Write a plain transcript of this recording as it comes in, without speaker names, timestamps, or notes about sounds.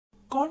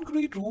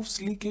Concrete roofs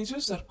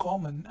leakages are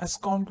common as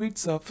concrete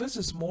surface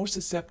is more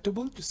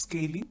susceptible to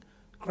scaling,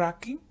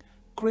 cracking,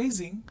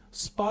 crazing,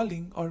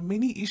 spalling or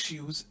many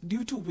issues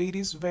due to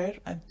various wear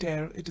and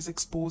tear it is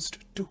exposed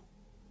to.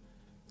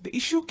 The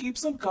issue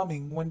keeps on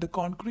coming when the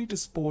concrete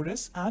is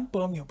porous and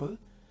permeable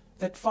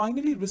that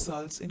finally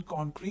results in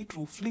concrete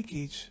roof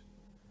leakage.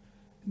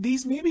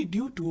 These may be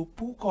due to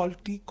poor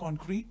quality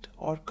concrete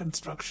or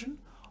construction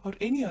or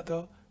any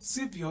other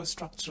severe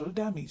structural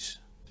damage.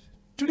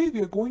 Today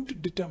we are going to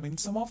determine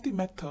some of the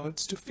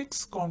methods to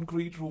fix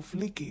concrete roof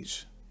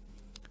leakage.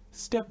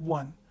 Step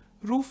 1.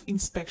 Roof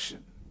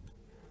inspection.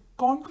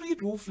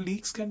 Concrete roof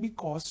leaks can be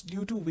caused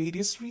due to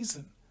various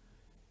reasons.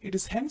 It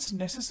is hence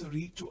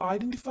necessary to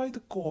identify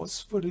the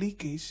cause for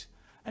leakage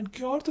and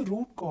cure the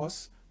root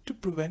cause to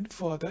prevent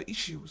further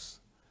issues.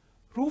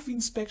 Roof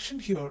inspection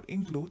here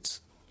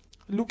includes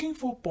looking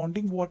for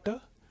ponding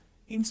water,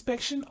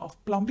 inspection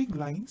of plumbing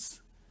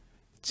lines,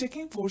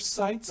 checking for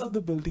sides of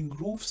the building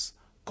roofs,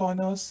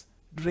 corners,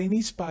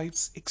 drainage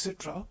pipes,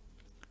 etc.,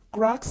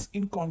 cracks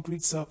in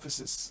concrete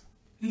surfaces.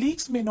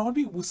 Leaks may not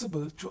be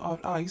visible to our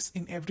eyes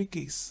in every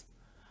case.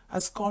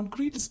 As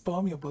concrete is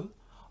permeable,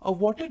 a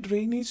water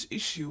drainage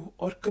issue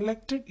or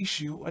collected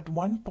issue at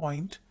one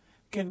point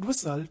can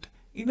result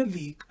in a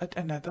leak at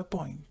another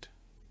point.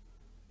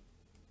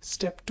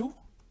 Step 2.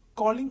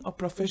 Calling a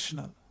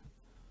professional.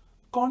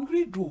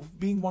 Concrete roof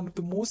being one of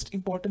the most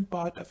important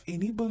part of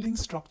any building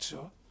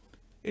structure,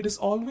 it is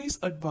always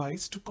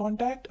advised to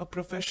contact a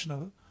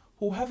professional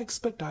who have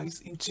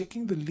expertise in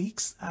checking the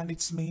leaks and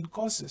its main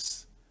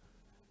causes.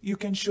 You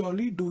can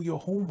surely do your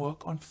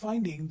homework on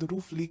finding the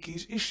roof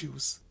leakage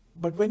issues,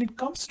 but when it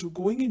comes to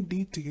going in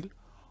detail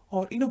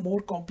or in a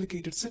more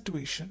complicated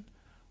situation,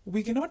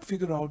 we cannot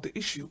figure out the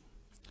issue.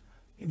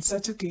 In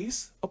such a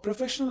case, a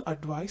professional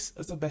advice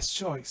is the best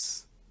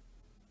choice.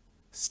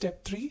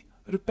 Step 3.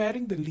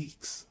 Repairing the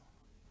leaks.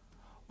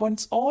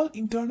 Once all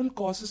internal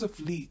causes of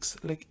leaks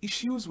like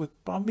issues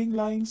with plumbing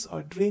lines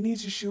or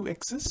drainage issue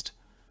exist,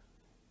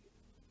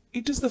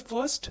 it is the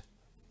first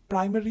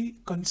primary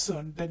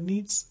concern that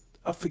needs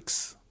a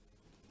fix,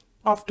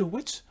 after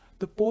which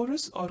the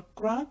porous or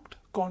cracked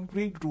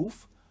concrete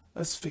roof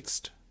is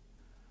fixed.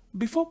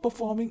 Before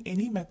performing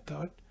any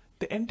method,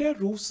 the entire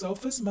roof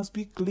surface must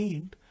be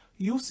cleaned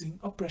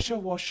using a pressure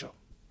washer.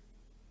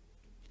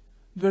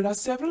 There are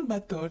several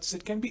methods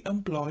that can be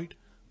employed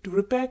to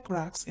repair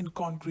cracks in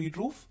concrete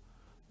roof,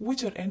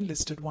 which are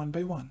enlisted one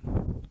by one.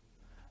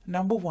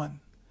 Number 1.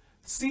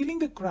 Sealing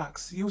the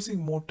cracks using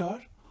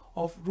mortar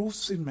of roof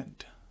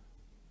cement.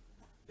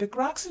 The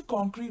cracks in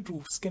concrete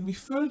roofs can be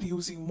filled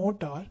using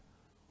mortar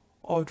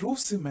or roof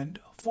cement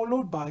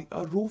followed by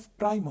a roof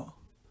primer.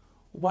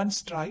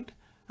 Once dried,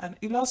 an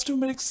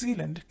elastomeric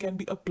sealant can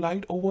be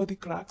applied over the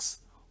cracks,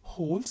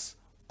 holes,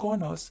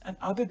 corners and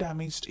other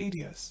damaged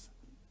areas.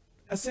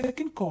 A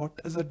second coat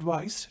is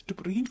advised to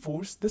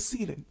reinforce the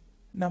sealant.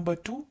 Number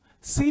 2.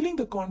 Sealing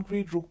the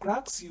concrete roof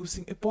cracks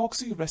using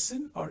epoxy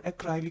resin or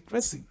acrylic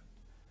resin.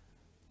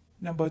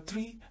 Number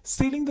 3.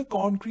 Sealing the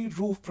concrete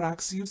roof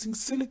cracks using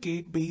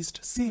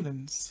silicate-based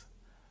sealants.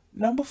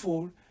 Number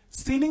 4.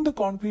 Sealing the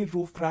concrete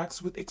roof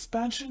cracks with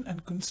expansion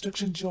and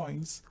construction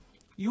joints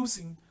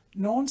using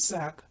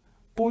non-sag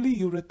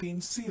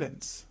polyurethane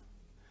sealants.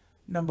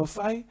 Number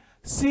 5.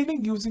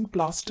 Sealing using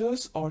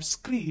plasters or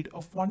screed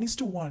of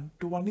 1:1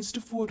 to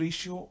 1:4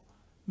 ratio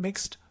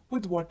mixed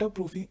with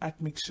waterproofing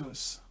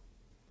admixtures.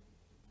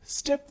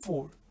 Step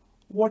 4.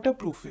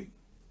 Waterproofing.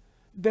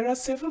 There are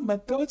several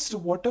methods to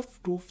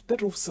waterproof the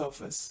roof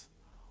surface.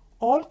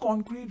 All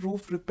concrete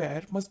roof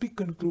repair must be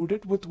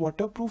concluded with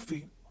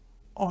waterproofing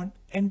on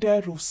entire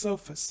roof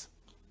surface,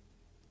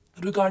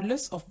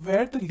 regardless of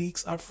where the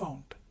leaks are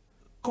found.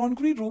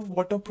 Concrete roof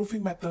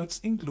waterproofing methods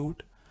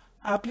include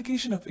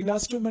application of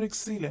elastomeric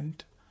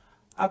sealant,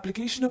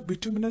 application of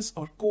bituminous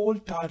or coal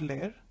tar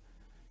layer,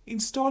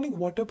 installing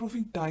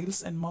waterproofing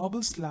tiles and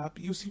marble slab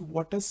using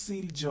water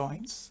seal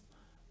joints,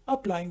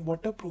 applying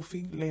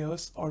waterproofing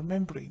layers or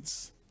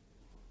membranes.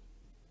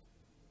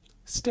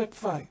 Step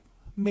 5.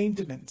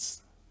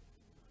 Maintenance.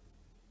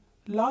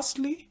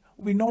 Lastly,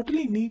 we not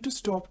only need to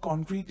stop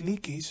concrete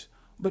leakage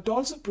but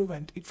also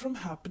prevent it from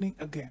happening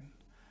again.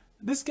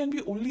 This can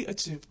be only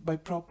achieved by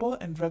proper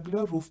and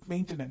regular roof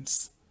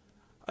maintenance.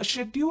 A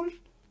scheduled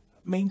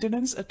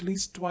maintenance at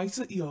least twice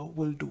a year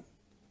will do.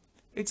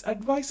 It's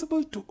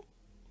advisable to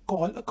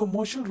call a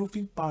commercial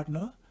roofing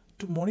partner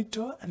to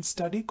monitor and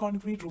study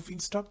concrete roofing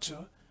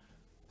structure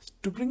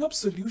to bring up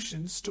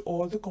solutions to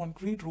all the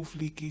concrete roof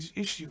leakage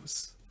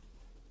issues.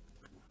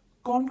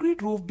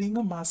 Concrete roof being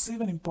a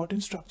massive and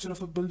important structure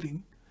of a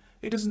building,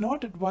 it is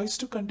not advised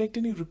to conduct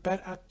any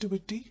repair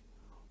activity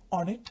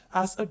on it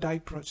as a die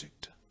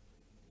project.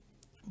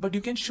 But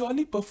you can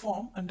surely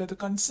perform under the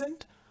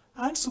consent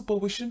and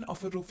supervision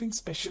of a roofing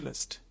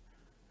specialist.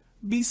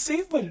 Be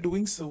safe while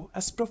doing so,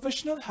 as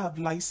professionals have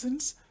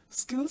license,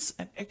 skills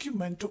and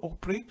equipment to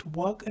operate,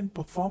 work and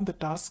perform the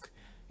task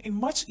in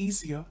much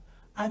easier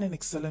and an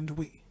excellent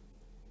way.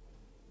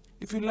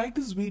 If you like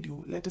this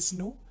video, let us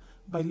know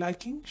by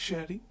liking,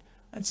 sharing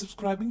and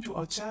subscribing to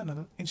our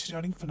channel,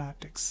 Engineering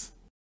Fanatics.